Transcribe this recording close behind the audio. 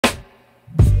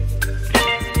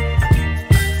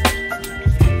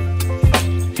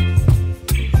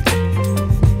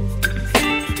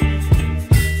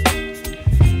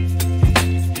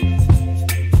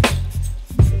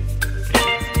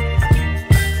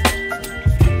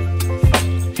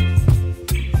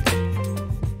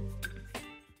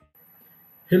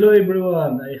Hello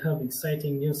everyone, I have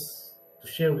exciting news to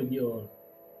share with you all.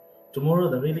 Tomorrow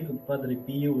the relic of Padre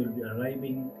Pio will be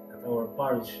arriving at our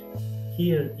parish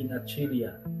here in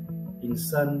Achilia in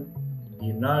San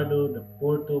Leonardo de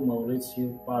Porto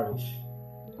Mauricio parish.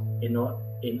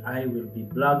 And I will be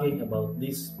blogging about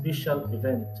this special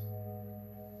event.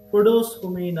 For those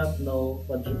who may not know,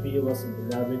 Padre Pio was a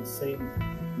beloved saint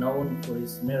known for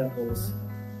his miracles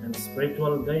and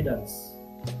spiritual guidance.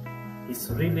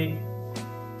 His relic,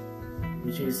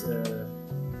 which is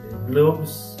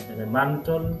gloves and a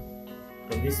mantle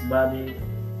from his body,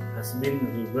 has been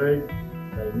revered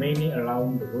by many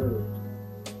around the world.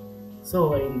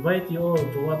 So I invite you all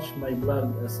to watch my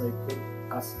blog as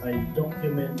I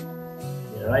document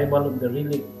the arrival of the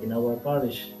relic in our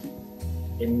parish,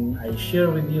 and I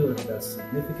share with you the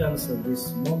significance of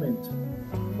this moment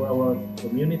for our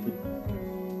community.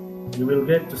 You will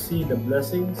get to see the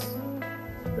blessings,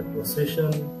 the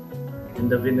procession, and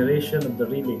the veneration of the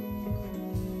relic.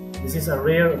 This is a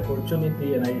rare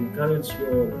opportunity, and I encourage you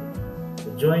all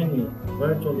to join me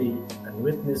virtually and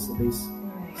witness this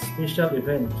special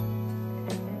event.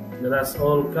 Let us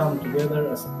all come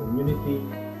together as a community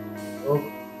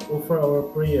to offer our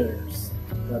prayers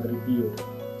to Padre Pio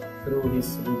through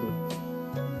his relic.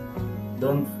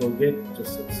 Don't forget to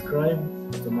subscribe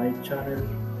to my channel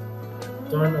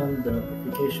and turn on the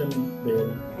notification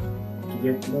bell to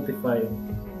get notified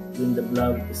when the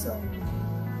blog is up.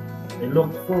 I look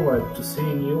forward to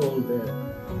seeing you all there.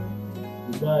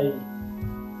 Goodbye.